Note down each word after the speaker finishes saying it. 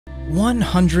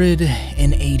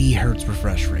180 Hz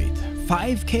refresh rate,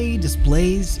 5K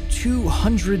displays,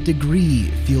 200-degree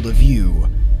field of view.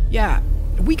 Yeah,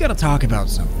 we gotta talk about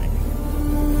something.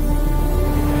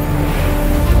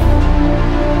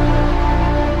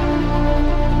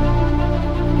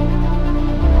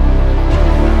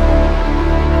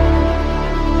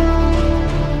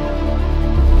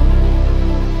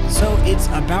 It's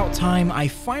about time I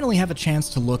finally have a chance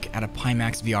to look at a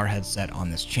Pimax VR headset on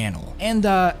this channel. And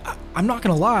I'm not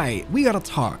gonna lie, we gotta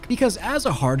talk, because as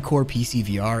a hardcore PC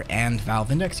VR and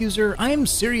Valve Index user, I'm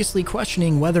seriously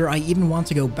questioning whether I even want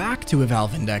to go back to a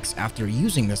Valve Index after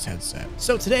using this headset.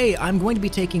 So today, I'm going to be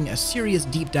taking a serious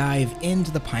deep dive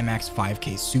into the Pimax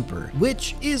 5K Super,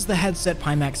 which is the headset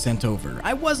Pimax sent over.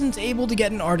 I wasn't able to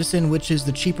get an Artisan, which is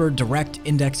the cheaper direct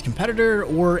index competitor,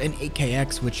 or an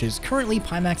 8KX, which is currently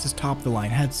Pimax's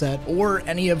top-of-the-line headset, or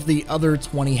any of the other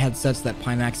 20 headsets that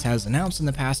Pimax has announced in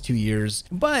the past 2 years,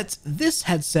 but this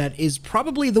headset is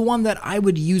probably the one that I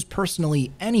would use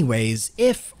personally anyways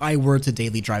if I were to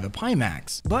daily drive a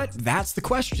Pimax. But that's the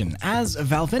question. As a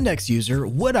Valve Index user,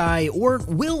 would I or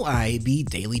will I be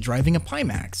daily driving a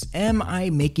Pimax? Am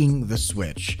I making the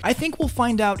switch? I think we'll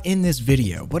find out in this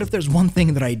video, but if there's one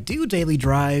thing that I do daily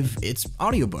drive, it's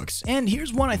audiobooks. And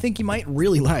here's one I think you might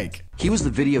really like. He was the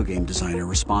video game designer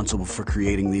responsible for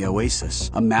creating the Oasis,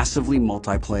 a massively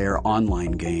multiplayer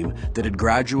online game that had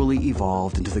gradually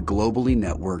evolved into the globally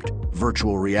networked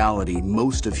virtual reality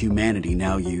most of humanity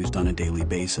now used on a daily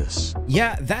basis.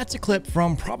 Yeah, that's a clip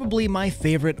from probably my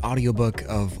favorite audiobook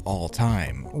of all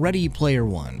time, Ready Player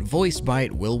One, voiced by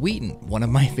Will Wheaton, one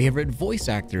of my favorite voice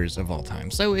actors of all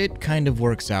time, so it kind of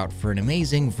works out for an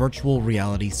amazing virtual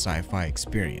reality sci-fi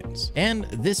experience. And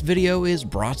this video is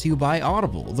brought to you by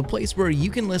Audible, the place where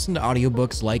you can listen to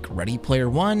audiobooks like Ready Player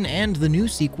One and the new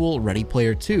sequel Ready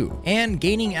Player 2. And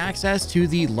gaining access to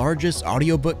the largest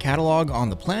audiobook catalog on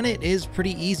the planet is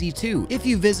pretty easy too. If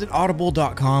you visit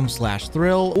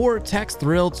audible.com/thrill or text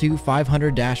thrill to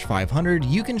 500-500,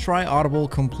 you can try Audible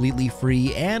completely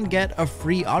free and get a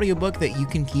free audiobook that you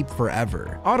can keep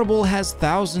forever. Audible has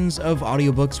thousands of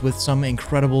audiobooks with some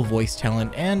incredible voice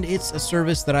talent, and it's a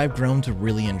service that I've grown to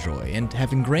really enjoy and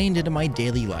have ingrained into my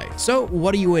daily life. So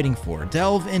what are you waiting for?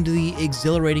 Delve into the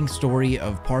exhilarating story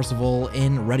of Parzival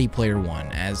in Ready Player One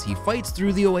as he fights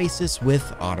through the Oasis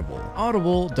with Audible.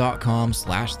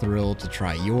 Audible.com/thrill to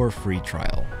try your free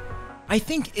trial. I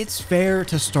think it's fair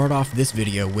to start off this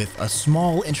video with a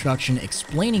small introduction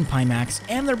explaining Pimax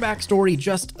and their backstory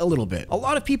just a little bit. A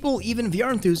lot of people, even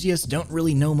VR enthusiasts, don't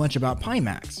really know much about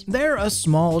Pimax. They're a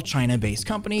small China-based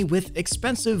company with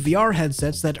expensive VR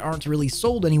headsets that aren't really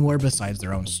sold anywhere besides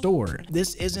their own store.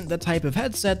 This isn't the type of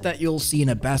headset that you'll see in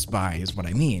a Best Buy, is what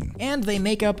I mean. And they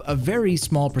make up a very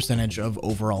small percentage of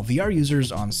overall VR users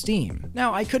on Steam.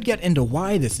 Now, I could get into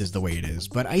why this is the way it is,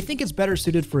 but I think it's better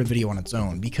suited for a video on its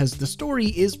own, because the story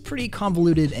is pretty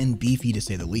convoluted and beefy to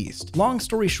say the least. Long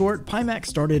story short, Pimax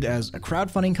started as a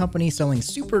crowdfunding company selling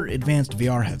super advanced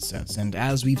VR headsets, and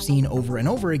as we've seen over and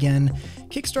over again,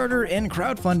 Kickstarter and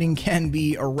crowdfunding can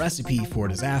be a recipe for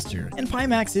disaster, and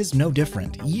Pimax is no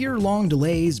different. Year-long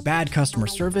delays, bad customer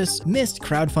service, missed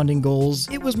crowdfunding goals,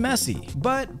 it was messy.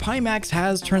 But Pimax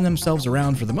has turned themselves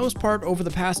around for the most part over the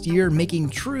past year,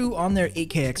 making true on their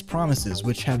 8KX promises,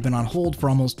 which have been on hold for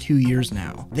almost 2 years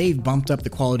now. They've bumped up the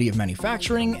quality of manufacturing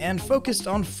and focused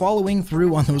on following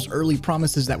through on those early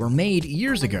promises that were made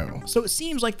years ago. So it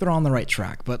seems like they're on the right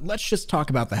track, but let's just talk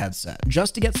about the headset.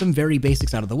 Just to get some very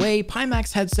basics out of the way,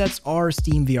 Pimax headsets are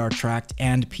Steam VR tracked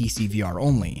and PC VR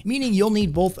only, meaning you'll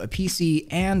need both a PC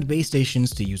and base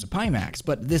stations to use a Pimax,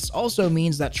 but this also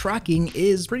means that tracking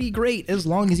is pretty great as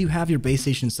long as you have your base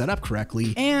station set up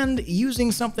correctly, and using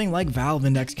something like Valve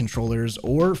Index controllers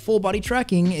or full body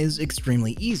tracking is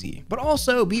extremely easy. But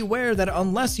also beware that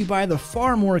unless you buy the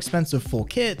far more expensive full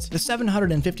kit, the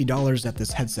 $750 that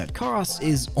this headset costs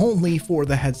is only for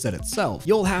the headset itself.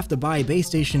 You'll have to buy base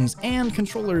stations and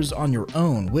controllers on your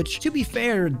own, which, to be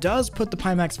fair, does put the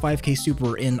Pimax 5K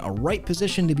Super in a right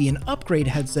position to be an upgrade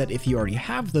headset if you already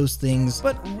have those things.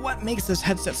 But what makes this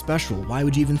headset special? Why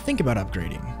would you even think about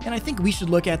upgrading? And I think we should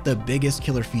look at the biggest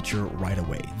killer feature right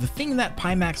away, the thing that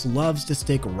Pimax loves to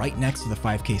stick right next to the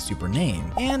 5K Super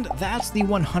name, and that's the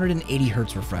 180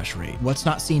 Hz refresh rate. What's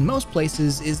not seen most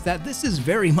places is that this is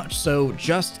very much so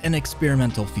just an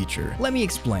experimental feature. Let me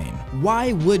explain.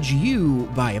 Why would you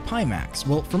buy a Pimax?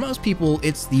 Well, for most people,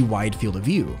 it's the wide field of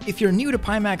view. If you're new to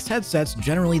Pimax headsets,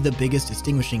 generally the biggest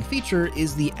distinguishing feature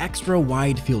is the extra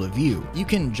wide field of view. You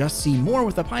can just see more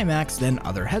with a Pimax than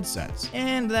other headsets.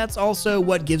 And that's also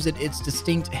what gives it its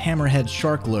distinct hammerhead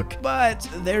shark look. But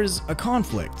there's a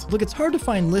conflict. Look, it's hard to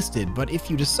find listed, but if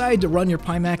you decide to run your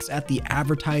Pimax at the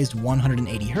advertised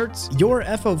 180 Hz, your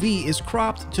FOV is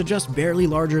cropped to just barely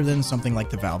larger than something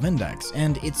like the Valve Index,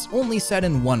 and it's only set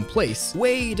in one place,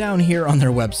 way down here on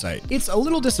their website. It's a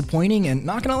little disappointing, and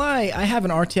not gonna lie, I have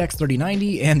an RTX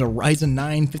 3090 and a Ryzen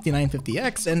 9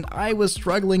 5950X, and I was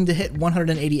struggling to hit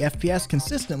 180 FPS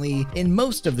consistently in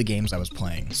most of the games I was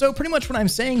playing. So pretty much what I'm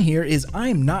saying here is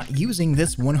I'm not using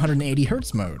this 180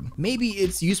 Hz mode. Maybe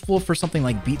it's useful for something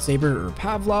like Beat Saber or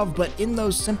Pavlov, but in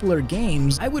those simpler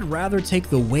games, I would rather take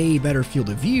the way better field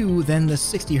of view than the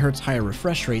 60 Hz higher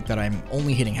refresh rate that I'm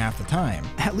only hitting half the time.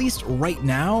 At least right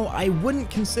now, I wouldn't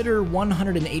consider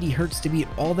 180 Hz to be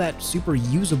all that super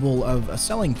usable of a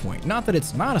selling point. Not that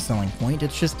it's not a selling point,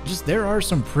 it's just there are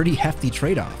some pretty hefty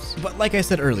trade-offs. But like I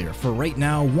said earlier, for right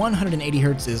now, 180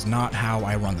 Hz is not how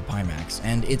I run the Pimax,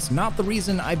 and it's not the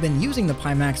reason I've been using the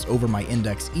Pimax over my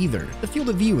Index either. The field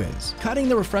of view is. Cutting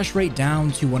the refresh rate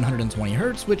down to 120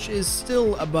 Hz, which is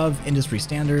still above industry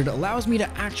standard, allows me to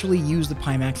actually use the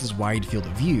Pimax's wide field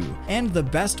of view. And the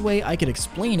best way I could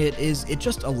explain it is it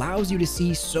just allows you to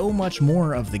see so much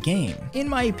more of the game. In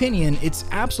my opinion, it's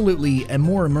absolutely a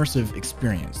more immersive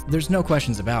experience. There's no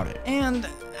questions about it. And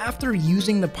after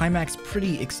using the Pimax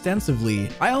pretty extensively,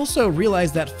 I also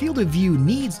realized that field of view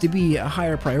needs to be a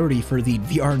higher priority for the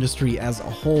VR industry as a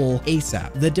whole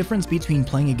ASAP. The difference between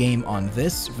playing a game on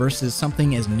this versus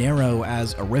something as narrow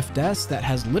as a Rift S that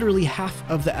has literally half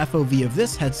of the FOV of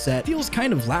this headset feels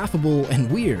kind of laughable and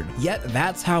weird. Yet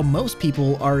that's how most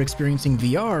people are experiencing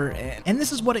VR, and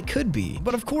this is what it could be.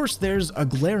 But of course there's a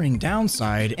glaring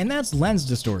downside, and that's lens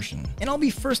distortion. And I'll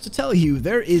be first to tell you,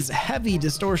 there is heavy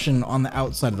distortion on the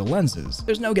outside of the lenses.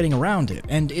 There's no getting around it,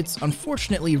 and it's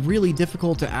unfortunately really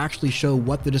difficult to actually show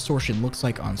what the distortion looks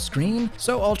like on screen,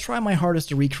 so I'll try my hardest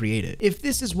to recreate it. If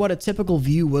this is what a typical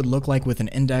view would look like with an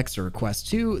Index or a Quest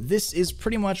 2, this is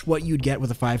pretty much what you'd get with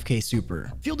a 5K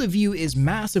Super. Field of view is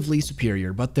massively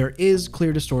superior, but there is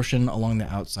clear distortion along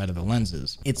the outside of the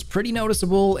lenses. It's pretty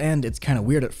noticeable, and it's kind of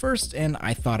weird at first, and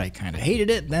I thought I kind of hated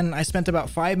it. Then I spent about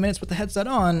 5 minutes with the headset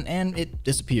on, and it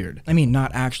disappeared. I mean,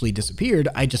 not actually disappeared,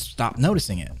 I just stopped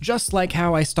noticing it. Just like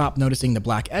how I stopped noticing the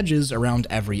black edges around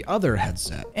every other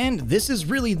headset. And this is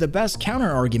really the best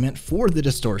counter argument for the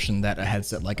distortion that a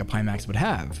headset like a Pimax would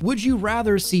have. Would you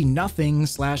rather see nothing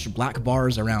 / black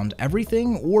bars around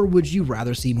everything, or would you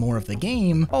rather see more of the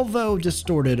game, although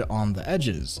distorted on the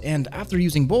edges? And after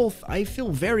using both, I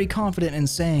feel very confident in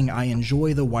saying I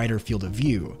enjoy the wider field of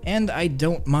view. And I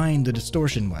don't mind the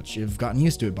distortion much, I've gotten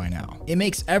used to it by now. It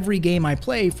makes every game I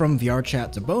play, from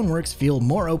VRChat to Boneworks, feel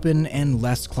more open and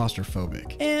less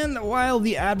claustrophobic. And while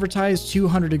the advertised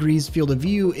 200 degrees field of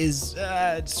view is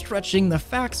stretching the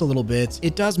facts a little bit,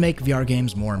 it does make VR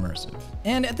games more immersive.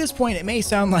 And at this point, it may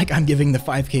sound like I'm giving the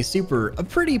 5K Super a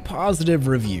pretty positive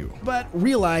review, but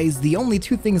realize the only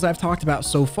two things I've talked about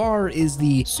so far is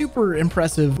the super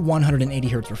impressive 180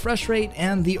 Hz refresh rate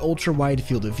and the ultra wide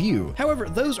field of view. However,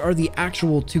 those are the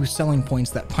actual two selling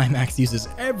points that Pimax uses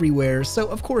everywhere, so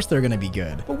of course they're gonna be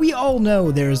good. But we all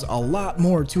know there's a lot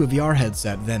more to a VR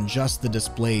headset than just the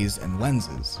displays and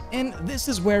lenses. And this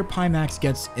is where Pimax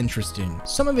gets interesting.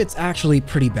 Some of it's actually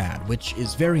pretty bad, which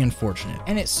is very unfortunate,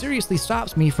 and it seriously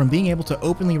stops me from being able to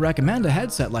openly recommend a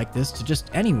headset like this to just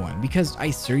anyone, because I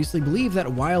seriously believe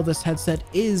that while this headset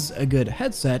is a good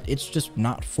headset, it's just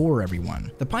not for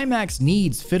everyone. The Pimax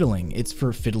needs fiddling. It's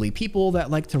for fiddly people that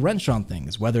like to wrench on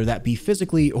things, whether that be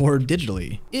physically or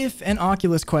digitally. If an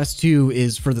Oculus Quest 2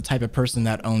 is for the type of person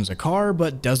that owns a car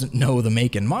but doesn't know the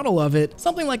make and model of it,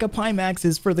 something like a Pimax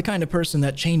is for the kind of person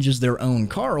that changes their own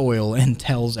car oil and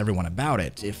tells everyone about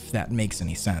it, if that makes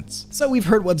any sense. So we've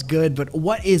heard what's good, but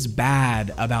what is bad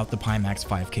about the Pimax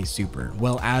 5K Super?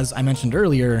 Well, as I mentioned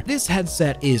earlier, this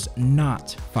headset is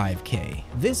not 5K.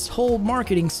 This whole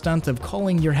marketing stunt of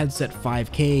calling your headset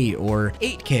 5K or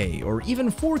 8K or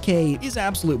even 4K is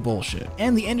absolute bullshit,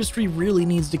 and the industry really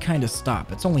needs to kind of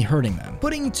stop. It's only hurting them.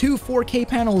 Putting two 4K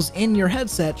panels in your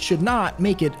headset should not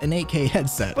make it an 8K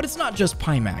headset. But it's not just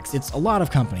Pimax, it's a lot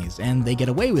of companies, and they get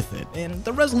away with it. And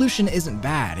the resolution isn't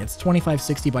bad. It's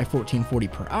 2560 by 1440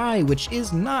 per eye, which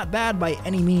is not bad by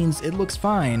any means. It looks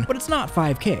fine, but it's not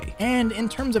 5K. And in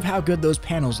terms of how good those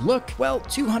panels look, well,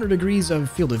 200 degrees of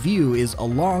field of view is a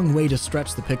long way to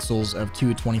stretch the pixels of two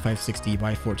 2560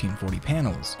 by 1440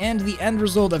 panels. And the end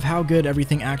result of how good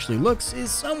everything actually looks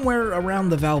is somewhere around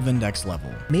the Valve Index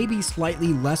level. Maybe slightly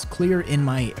less clear in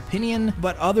my opinion,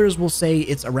 but others will say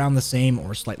it's around the same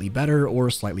or slightly better. better or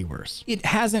slightly worse. It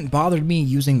hasn't bothered me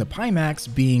using the Pimax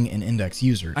being an index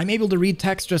user. I'm able to read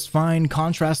text just fine,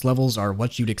 contrast levels are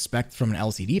what you'd expect from an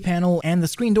LCD panel, and the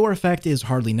screen door effect is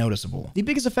hardly noticeable. The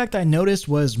biggest effect I noticed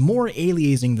was more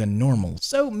aliasing than normal,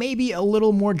 so maybe a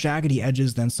little more jaggedy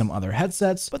edges than some other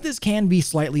headsets, but this can be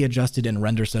slightly adjusted in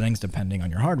render settings depending on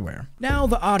your hardware. Now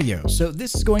the audio. So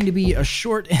this is going to be a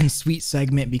short and sweet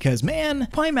segment because man,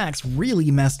 Pimax really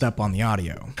messed up on the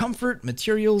audio. Comfort,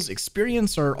 materials,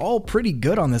 experience are all pretty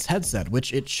good on this headset,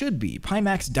 which it should be.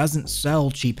 Pimax doesn't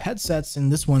sell cheap headsets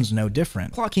and this one's no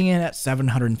different, clocking in at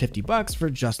 $750 for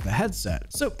just the headset.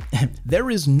 So there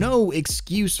is no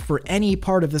excuse for any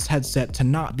part of this headset to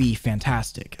not be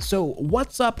fantastic. So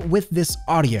what's up with this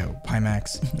audio,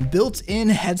 Pimax? Built-in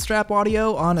head strap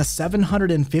audio on a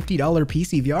 $750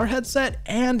 PC VR headset,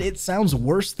 and it sounds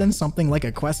worse than something like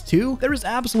a Quest 2? There is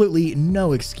absolutely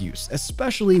no excuse,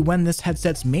 especially when this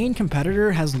headset's main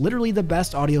competitor has literally the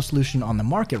best audio solution on the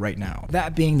market right now,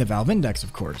 that being the Valve Index,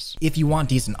 of course. If you want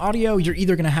decent audio, you're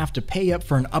either gonna have to pay up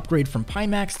for an upgrade from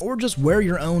Pimax or just wear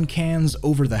your own cans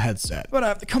over the headset.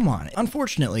 But come on,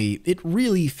 unfortunately, it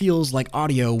really feels like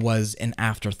audio was an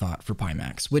afterthought for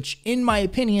Pimax, which in my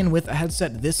opinion, with a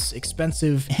headset this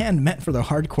expensive and meant for the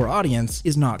hardcore audience,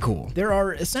 is not cool. There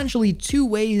are essentially two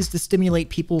ways to stimulate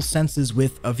people's senses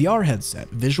with a VR headset: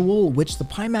 visual, which the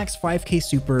Pimax 5K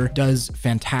Super does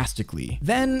fantastically.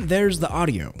 Then there's the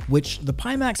audio, which the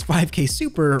Pimax 5K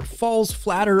Super falls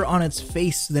flatter on its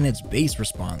face than its bass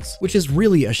response, which is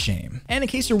really a shame. And in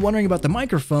case you're wondering about the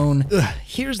microphone,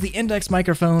 here's the Index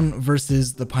microphone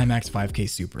versus the Pimax 5K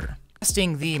Super.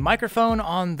 Testing the microphone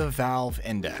on the Valve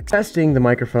Index. Testing the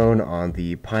microphone on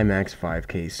the Pimax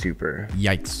 5K Super.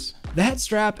 Yikes. The head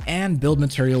strap and build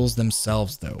materials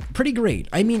themselves though, pretty great.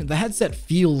 I mean, the headset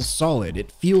feels solid.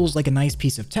 It feels like a nice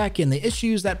piece of tech, and the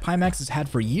issues that Pimax has had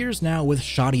for years now with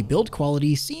shoddy build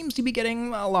quality seems to be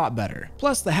getting a lot better.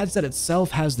 Plus, the headset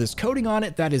itself has this coating on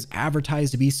it that is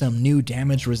advertised to be some new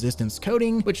damage resistance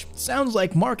coating, which sounds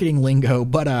like marketing lingo,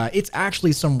 but it's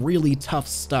actually some really tough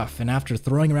stuff, and after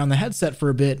throwing around the headset for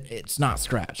a bit, it's not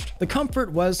scratched. The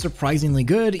comfort was surprisingly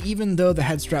good, even though the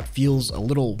head strap feels a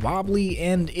little wobbly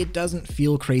and it doesn't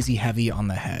feel crazy heavy on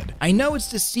the head. I know it's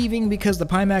deceiving because the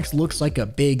Pimax looks like a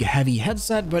big heavy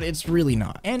headset, but it's really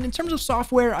not. And in terms of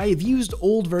software, I have used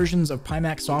old versions of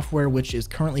Pimax software, which is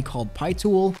currently called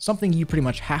PyTool, something you pretty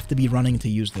much have to be running to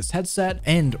use this headset,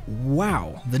 and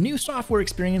wow, the new software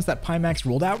experience that Pimax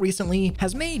rolled out recently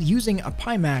has made using a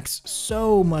Pimax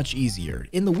so much easier.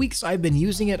 In the weeks I've been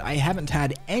using it, I haven't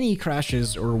had any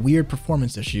crashes or weird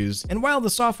performance issues, and while the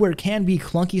software can be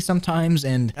clunky sometimes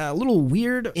and a little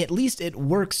weird, at least it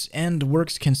works and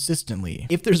works consistently.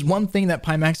 If there's one thing that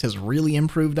Pimax has really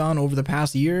improved on over the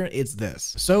past year, it's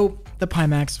this. So, the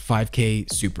Pimax 5K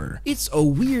Super. It's a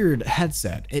weird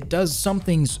headset. It does some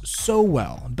things so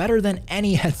well, better than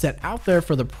any headset out there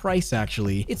for the price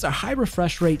actually. It's a high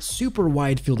refresh rate, super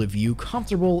wide field of view,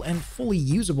 comfortable and fully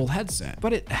usable headset,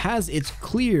 but it has its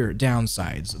clear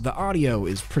downsides. The audio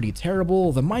is pretty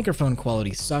terrible, the microphone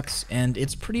quality sucks, and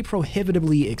it's pretty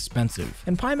prohibitively expensive.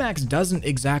 And Pimax doesn't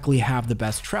exactly have the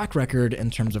best track record in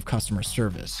terms of customer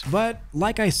service. But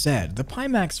like I said, the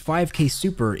Pimax 5K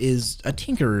Super is a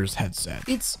tinkerer's headset.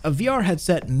 It's a VR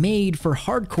headset made for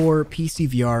hardcore PC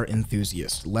VR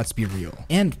enthusiasts, let's be real.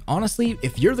 And honestly,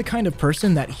 if you're the kind of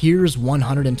person that hears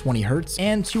 120 Hz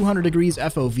and 200 degrees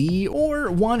FOV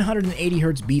or 180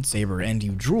 Hz Beat Saber and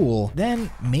you drool, then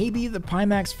maybe the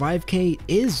Pimax 5K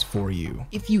is for you.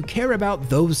 If you care about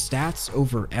those stats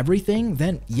over everything,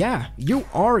 then yeah, you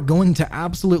are going to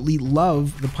absolutely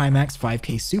love the Pimax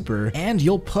 5K Super, and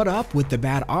you'll put up with the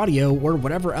bad audio or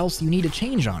whatever else you need to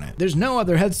change on it. There's no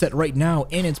other headset right now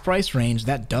in its price range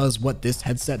that does what this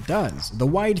headset does. The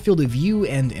wide field of view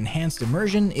and enhanced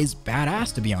immersion is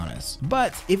badass, to be honest.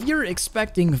 But if you're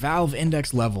expecting Valve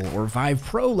Index level or Vive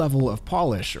Pro level of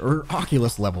polish or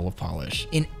Oculus level of polish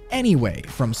in anyway,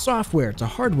 from software to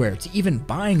hardware to even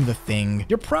buying the thing,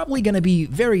 you're probably gonna be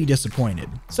very disappointed.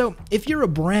 So if you're a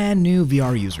brand new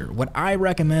VR user, would I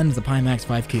recommend the Pimax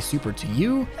 5K Super to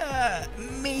you?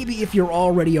 Maybe if you're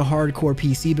already a hardcore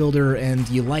PC builder and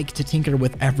you like to tinker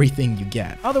with everything you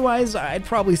get. Otherwise, I'd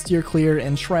probably steer clear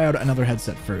and try out another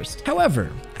headset first. However,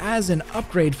 as an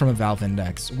upgrade from a Valve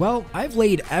Index, well, I've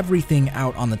laid everything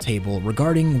out on the table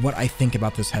regarding what I think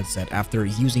about this headset after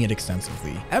using it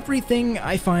extensively. Everything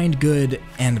I find good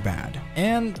and bad.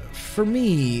 And for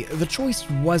me, the choice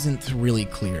wasn't really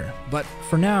clear. But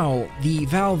for now, the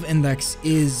Valve Index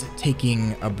is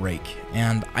taking a break,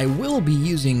 and I will be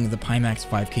using the Pimax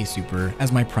 5K Super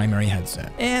as my primary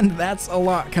headset. And that's a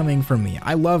lot coming from me.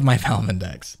 I love my Valve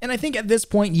Index. And I think at this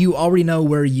point you already know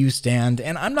where you stand,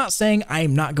 and I'm not saying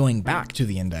I'm not going back to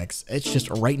the Index. It's just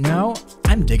right now,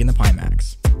 I'm digging the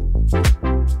Pimax.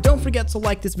 Don't forget to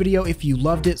like this video if you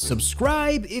loved it,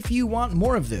 subscribe if you want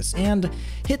more of this, and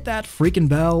hit that freaking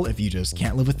bell if you just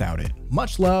can't live without it.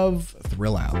 Much love,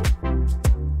 Thrill out.